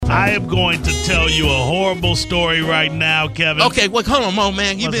I am going to tell you a horrible story right now, Kevin. Okay, well, hold on, Mo,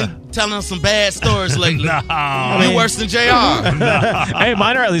 man. You've been telling us some bad stories lately. No. You're worse than JR. Hey,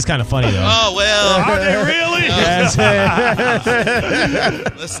 mine are at least kind of funny, though. Oh, well. Are they really? That's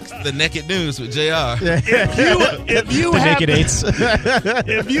the naked news with JR. If you The happen, naked eights.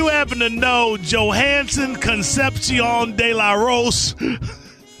 if you happen to know Johansson Concepcion de la Rose,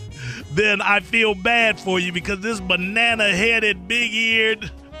 then I feel bad for you because this banana-headed,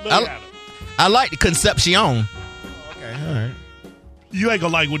 big-eared. Look at him. I like the Concepcion. Okay, all right. You ain't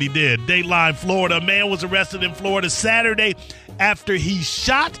gonna like what he did. Dateline, Florida. A man was arrested in Florida Saturday after he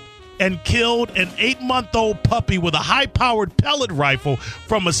shot and killed an 8-month-old puppy with a high-powered pellet rifle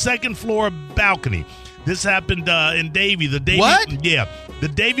from a second-floor balcony. This happened in Davie. What? Yeah. The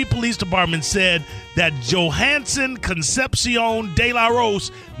Davie Police Department said that Johansson Concepcion de la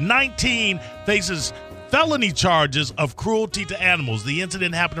Rose, 19, faces felony charges of cruelty to animals. The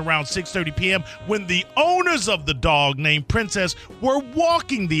incident happened around 6:30 p.m. when the owners of the dog named Princess were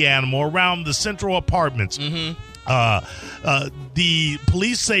walking the animal around the Central Apartments. The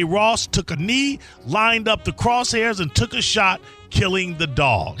police say Ross took a knee, lined up the crosshairs, and took a shot, killing the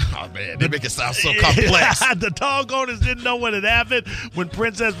dog. Oh, man, they make it sound so complex. The dog owners didn't know what had happened. When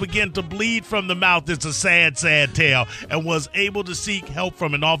Princess began to bleed from the mouth, it's a sad, sad tale, and was able to seek help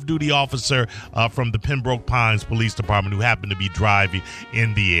from an off-duty officer from the Pembroke Pines Police Department who happened to be driving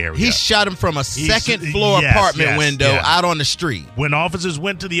in the area. He shot him from a second-floor apartment window out on the street. When officers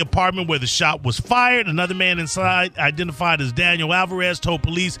went to the apartment where the shot was fired, another man inside, identified as Daniel Alvarez, told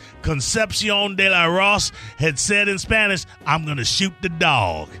police Concepcion de la Rose had said in Spanish, "I'm going to shoot the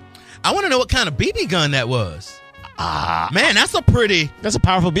dog." I want to know what kind of BB gun that was. Man, that's a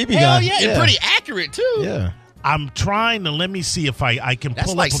powerful BB gun. Hell yeah, and pretty accurate, too. Yeah. I'm trying to let me see if I can That's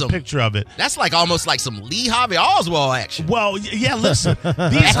pull like up a picture of it. That's like almost like some Lee Harvey Oswald action. Well, yeah, listen.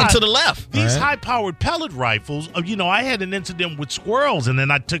 Back to the left. These high-powered pellet rifles, I had an incident with squirrels, and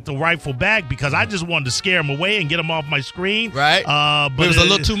then I took the rifle back because I just wanted to scare them away and get them off my screen. Right. But it was a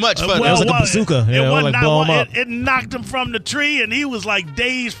little too much for them. It was like a bazooka. It like blow him up. It knocked him from the tree, and he was like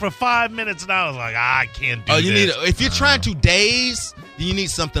dazed for 5 minutes, and I was like, I can't do this. If you're trying to daze, you need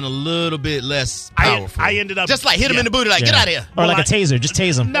something a little bit less powerful. I ended up just like hit him in the booty, like get out of here. Or like a taser, just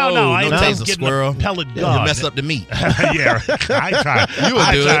tase him. No, I ended up getting squirrel. a pellet You gun. mess up the meat. Yeah, I tried. You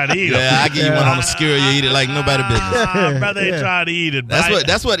would do tried it. to eat it. Yeah, I give you one on the skewer. You eat it like nobody business. Brother ain't trying to eat it.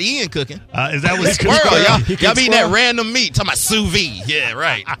 That's what Ian cooking. Is that what he's Squirrel, cooking? y'all be eating that random meat. Talking about sous vide. Yeah,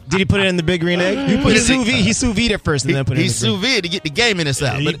 right. Did he put it in the big green egg? He sous vide it first and then put it in the sous vide to get the gaminess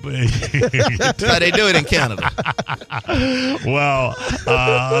out. But that's how they do it in Canada. Well,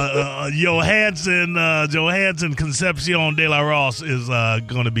 Johansson Concepcion de la Rose is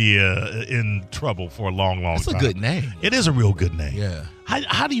going to be in trouble for a long time. That's a good name. It is a real good name. Yeah.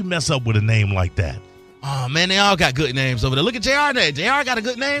 How do you mess up with a name like that? Oh, man, they all got good names over there. Look at JR name. JR got a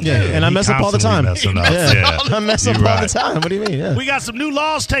good name, Yeah, too. and I mess up all the time. Messing up. I mess up all the time. What do you mean? Yeah. We got some new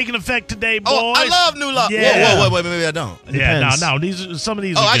laws taking effect today, boys. Oh, I love new laws. Yeah. Whoa, wait, maybe I don't. Yeah, no. Some of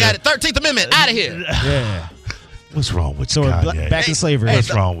these. Oh, are I got good. it. 13th Amendment. Out of here. Yeah. What's wrong with So we're Kanye? back in slavery.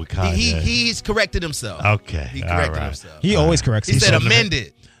 What's wrong with Kanye? He's corrected himself. Okay. He corrected all right. himself. He always corrects He himself. said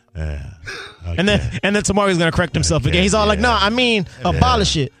amended. Yeah. Okay. And then tomorrow he's going to correct himself again. He's all like, no, I mean,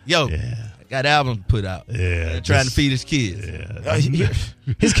 abolish it. Yo, got an album put out. Yeah. Trying to feed his kids. Yeah.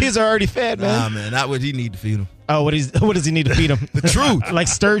 His kids are already fed, man. Nah, man, not what he need to feed them. Oh, what does he need to feed them? The truth. Like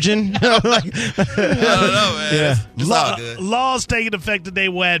sturgeon? I don't know, man. Yeah. It's all good. Laws taking effect today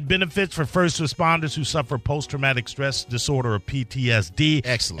will add benefits for first responders who suffer post-traumatic stress disorder or PTSD.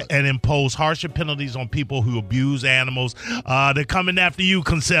 Excellent. And impose harsher penalties on people who abuse animals. They're coming after you,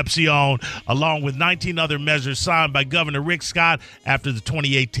 Concepcion, along with 19 other measures signed by Governor Rick Scott after the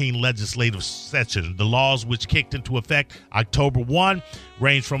 2018 legislative session. The laws, which kicked into effect October 1,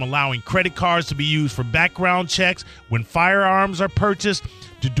 range from allowing credit cards to be used for background checks when firearms are purchased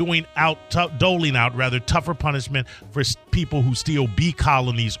to doling out tougher punishment for people who steal bee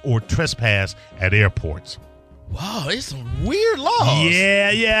colonies or trespass at airports. Wow, it's some weird laws.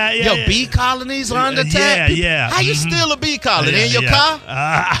 Yeah. Yo, bee colonies are under attack. Yeah. How you steal a bee colony in your car?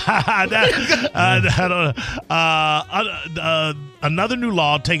 Another new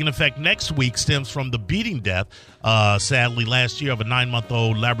law taking effect next week stems from the beating death, sadly, last year of a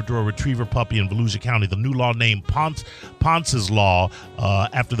 9-month-old Labrador Retriever puppy in Volusia County. The new law named Ponce's Law,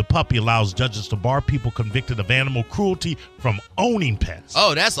 after the puppy allows judges to bar people convicted of animal cruelty from owning pets.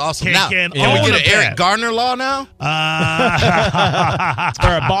 Oh, that's awesome. Can we own get a an pet. Eric Garner law now?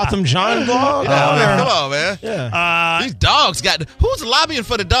 Or a Botham John law? Come on, man. Yeah. These dogs got... Who's lobbying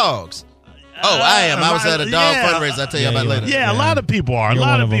for the dogs? I am. I was at a dog fundraiser. I'll tell you about later. Yeah, a lot of people are. A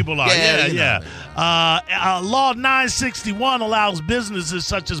lot of people are. Yeah. Law 961 allows businesses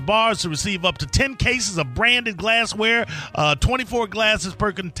such as bars to receive up to 10 cases of branded glassware, 24 glasses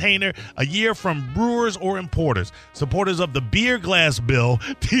per container a year from brewers or importers. Supporters of the beer glass bill,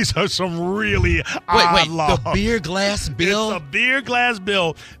 these are some really odd laws. The beer glass bill? It's a beer glass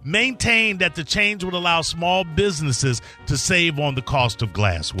bill maintained that the change would allow small businesses to save on the cost of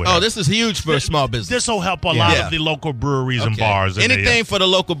glassware. Oh, this is huge for a small business. This will help a lot of the local breweries and bars. Anything for the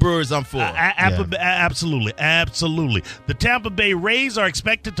local brewers, I'm for. Absolutely. The Tampa Bay Rays are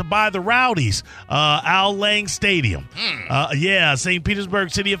expected to buy the Rowdies, Al Lang Stadium. St.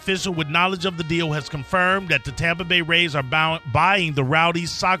 Petersburg city official with knowledge of the deal has confirmed that the Tampa Bay Rays are buying the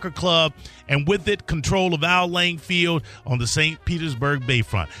Rowdies Soccer Club, and with it, control of Al Lang Field on the St. Petersburg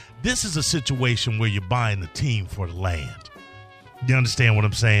Bayfront. This is a situation where you're buying the team for the land. You understand what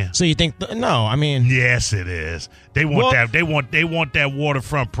I'm saying? So you think no? I mean, yes, it is. They want that. They want that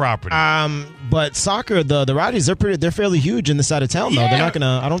waterfront property. But soccer, the Rowdies, they're fairly huge in this side of town, though. Yeah. They're not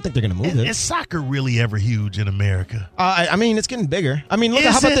gonna. I don't think they're gonna move it. Is soccer really ever huge in America? I mean, it's getting bigger. I mean, look.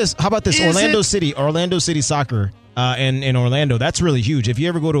 Is How about it? this? How about this? Orlando City Soccer. In Orlando, that's really huge. If you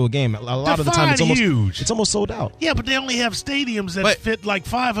ever go to a game, a lot of the time it's almost huge. It's almost sold out. Yeah, but they only have stadiums that fit like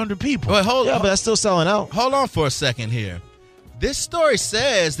 500 people. But But that's still selling out. Hold on for a second here. This story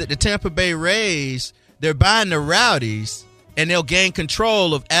says that the Tampa Bay Rays, they're buying the Rowdies, and they'll gain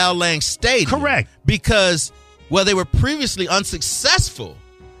control of Al Lang Stadium. Correct. Because, they were previously unsuccessful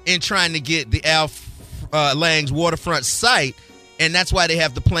in trying to get the Al Lang's waterfront site, and that's why they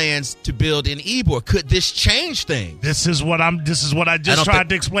have the plans to build in Ybor. Could this change things? This is what I just tried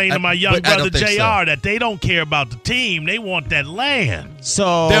to explain to my young brother JR, that they don't care about the team. They want that land.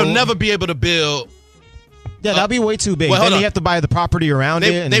 So they'll never be able to build. Yeah, that'll be way too big. Well, then you have to buy the property around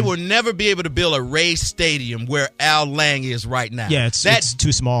it. They will never be able to build a Rays stadium where Al Lang is right now. Yeah, it's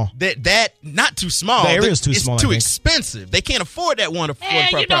too small. That not too small. The area's too small. It's too expensive. They can't afford that one.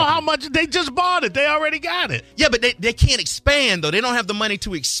 You know how much they just bought it. They already got it. Yeah, but they can't expand though. They don't have the money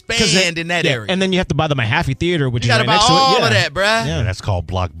to expand in that area. And then you have to buy the Mahaffey Theater, which you is got to right buy next to it. all of that, bruh. Yeah, that's called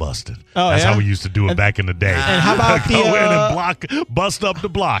blockbusting. Oh, that's yeah? how we used to do it back in the day. And how about go in and bust up the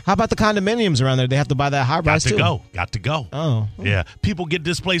block. How about the condominiums around there? They have to buy that high rise too. Got to go. Oh. Yeah. People get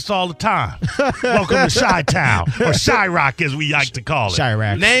displaced all the time. Welcome to Chi-Town, or Chi-Rock as we like to call it.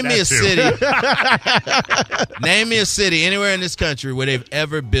 Chirac. Name me a city. Name me a city anywhere in this country where they've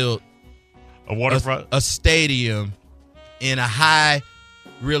ever built a waterfront, a stadium in a high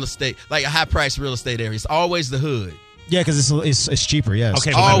real estate, like a high price real estate area. It's always the hood. Yeah, because it's cheaper. Yes.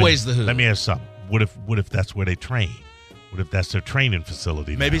 Okay, always the hood. Let me ask something. What if that's where they train? What if that's their training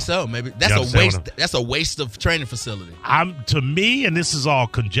facility? Maybe now? so. Maybe that's a waste. That's a waste of training facility. To me, and this is all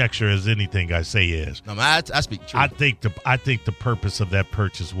conjecture as anything I say is. No, I speak truth. I think the purpose of that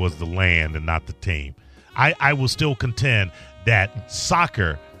purchase was the land and not the team. I will still contend that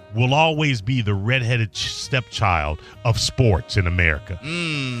soccer will always be the redheaded stepchild of sports in America.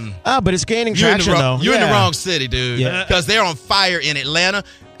 But it's gaining traction, though. You're in the wrong city, dude. Yeah. Because they're on fire in Atlanta.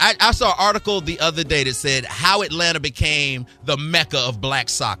 I saw an article the other day that said how Atlanta became the mecca of black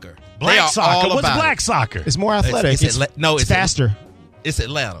soccer. Black soccer? What's black soccer? It's more athletic. It's faster. It's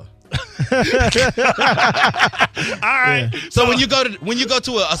Atlanta. All right. Yeah. So when you go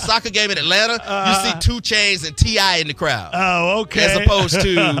to a soccer game in Atlanta, you see 2 Chainz and T.I. in the crowd. Oh, okay. As opposed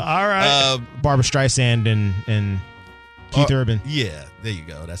to all right, Barbara Streisand and Keith Urban. Yeah, there you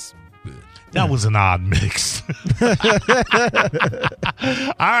go. That's good. That was an odd mix. All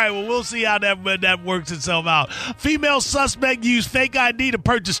right, well, we'll see how that works itself out. Female suspect used fake ID to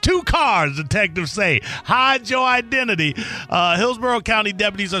purchase 2 cars, detectives say. Hide your identity. Hillsborough County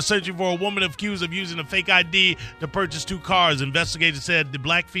deputies are searching for a woman accused of using a fake ID to purchase 2 cars. Investigators said the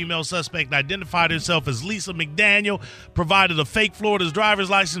black female suspect identified herself as Lisa McDaniel, provided a fake Florida's driver's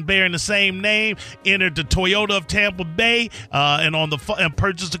license bearing the same name, entered the Toyota of Tampa Bay, and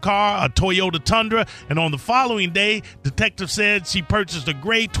purchased a car, a Toyota Tundra, and on the following day, detectives said she purchased a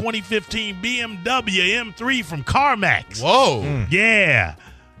gray 2015 BMW M3 from CarMax. Whoa. Yeah.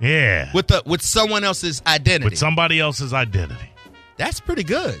 With someone else's identity. With somebody else's identity. That's pretty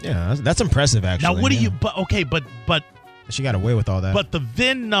good. Yeah, that's impressive, actually. Now, what do you, but she got away with all that. But the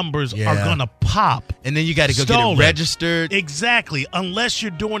VIN numbers are going to pop. And then you got to go get it registered. Exactly. Unless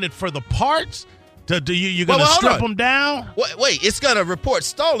you're doing it for the parts. You're going to strip them down? Wait, it's going to report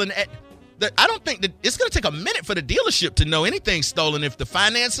stolen. I don't think that it's going to take a minute for the dealership to know anything's stolen if the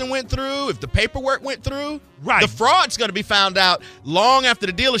financing went through, if the paperwork went through. Right. The fraud's going to be found out long after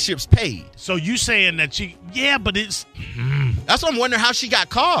the dealership's paid. So you saying that but it's... That's what I'm wondering how she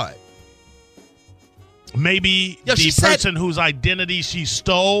got caught. maybe Yo, the she said- person whose identity she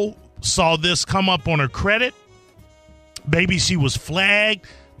stole saw this come up on her credit. Maybe she was flagged.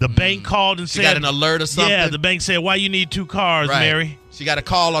 The bank called and She said, got an alert or something. Yeah, the bank said, why you need 2 cars, Right. Mary? She got a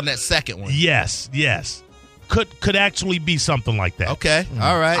call on that second one. Yes. Could actually be something like that. Okay,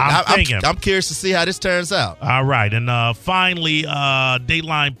 all right. I'm thinking. I'm curious to see how this turns out. All right. And finally,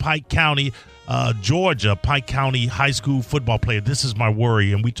 Dateline Pike County, Georgia, Pike County high school football player. This is my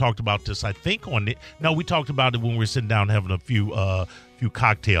worry. And we talked about this, I think, we talked about it when we were sitting down having a few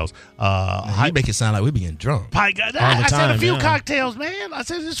cocktails. You make it sound like we be getting drunk. Pike, All the I said a time, few yeah. cocktails, man. I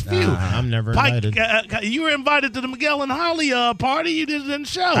said just a few. I'm never Pike, invited. you were invited to the Miguel and Holly party. You didn't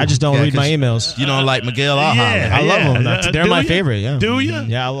show. I just don't Yeah, read my 'cause emails. You don't like Miguel or Holly. I love them. They're Do my you? favorite. Yeah. Do you?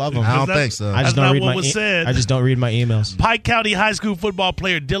 Yeah, I love them. I don't that- think so. I That's just don't not read what my. was said. I just don't read my emails. Pike County high school football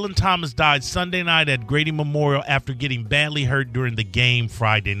player Dylan Thomas died Sunday night at Grady Memorial after getting badly hurt during the game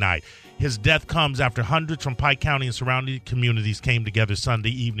Friday night. His death comes after hundreds from Pike County and surrounding communities came together Sunday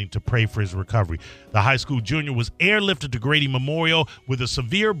evening to pray for his recovery. The high school junior was airlifted to Grady Memorial with a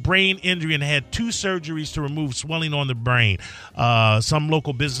severe brain injury and had 2 surgeries to remove swelling on the brain. Some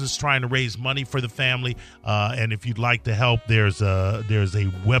local business trying to raise money for the family, and if you'd like to help, there's a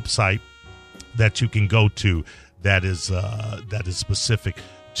website that you can go to that is specific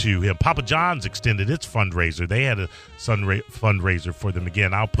to him. Papa John's extended its fundraiser. They had a fundraiser for them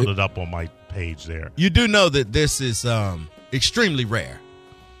again. I'll put it up on my page there. You do know that this is extremely rare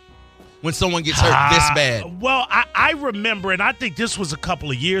when someone gets hurt this bad. Well, I remember, and I think this was a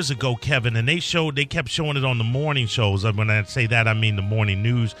couple of years ago, Kevin, and they kept showing it on the morning shows. When I say that, I mean the morning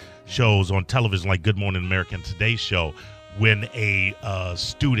news shows on television like Good Morning America and Today Show, when a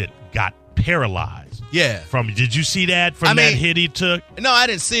student got paralyzed. Yeah. Did you see that that hit he took? No, I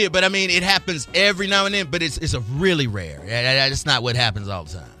didn't see it, but I mean, it happens every now and then, but it's a really rare. It's not what happens all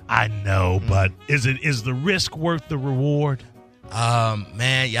the time. I know, but is the risk worth the reward?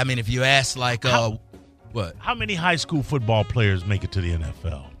 Man, I mean, if you ask like, what? How many high school football players make it to the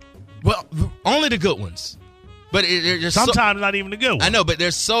NFL? Well, only the good ones. But there's sometimes not even the good ones. I know, but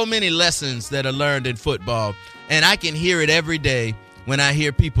there's so many lessons that are learned in football, and I can hear it every day when I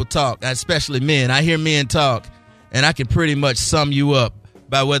hear people talk, especially men. I hear men talk, and I can pretty much sum you up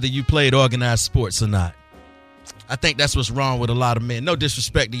by whether you played organized sports or not. I think that's what's wrong with a lot of men. No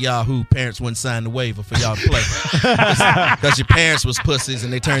disrespect to y'all who parents wouldn't sign the waiver for y'all to play. Because your parents was pussies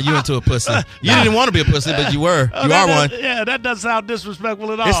and they turned you into a pussy. You didn't want to be a pussy, but you were. You are one. Yeah, that doesn't sound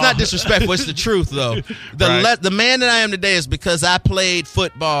disrespectful at all. It's not disrespectful. It's the truth, though. The man that I am today is because I played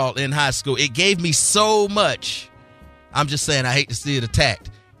football in high school. It gave me so much. I'm just saying I hate to see it attacked.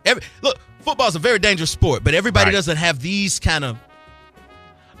 Look, football is a very dangerous sport, but everybody doesn't have these kind of.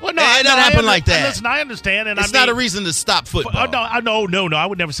 Well, no, it doesn't happen like that. Listen, I understand, and it's not a reason to stop football. No, I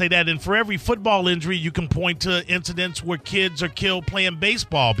would never say that. And for every football injury, you can point to incidents where kids are killed playing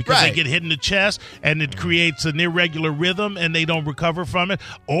baseball because they get hit in the chest and it creates an irregular rhythm and they don't recover from it,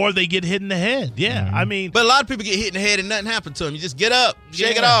 or they get hit in the head. Yeah, I mean, but a lot of people get hit in the head and nothing happened to them. You just get up,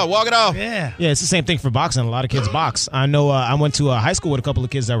 shake it off, walk it off. Yeah, it's the same thing for boxing. A lot of kids box. I know. I went to a high school with a couple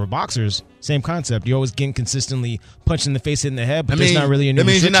of kids that were boxers. Same concept. You're always getting consistently punched in the face, hit in the head, but there's not really any. That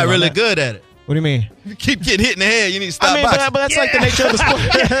means you're not really good good at it. What do you mean? You keep getting hit in the head. You need to stop boxing. But that's like the nature of the sport.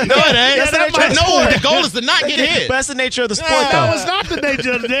 No, it ain't. That's the nature of the No, sport. the goal is to not get hit. But that's the nature of the sport, that though. was not the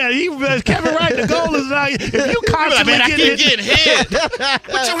nature of the day. Kevin Wright, the goal is not. If you constantly I keep get getting hit.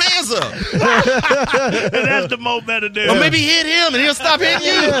 Put your hands up. and that's the most better do. Or maybe hit him and he'll stop hitting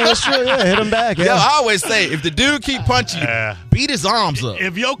you. Yeah, that's true. Yeah, hit him back. Yo, Yeah. I always say, if the dude keep punching you, beat his arms up.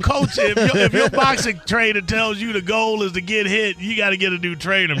 If your coach, if your boxing trainer tells you the goal is to get hit, you got to get a new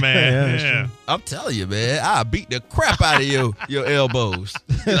trainer, man. Yeah. I'm telling you, man, I'll beat the crap out of your elbows.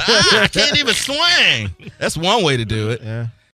 I can't even swing. That's one way to do it. Yeah.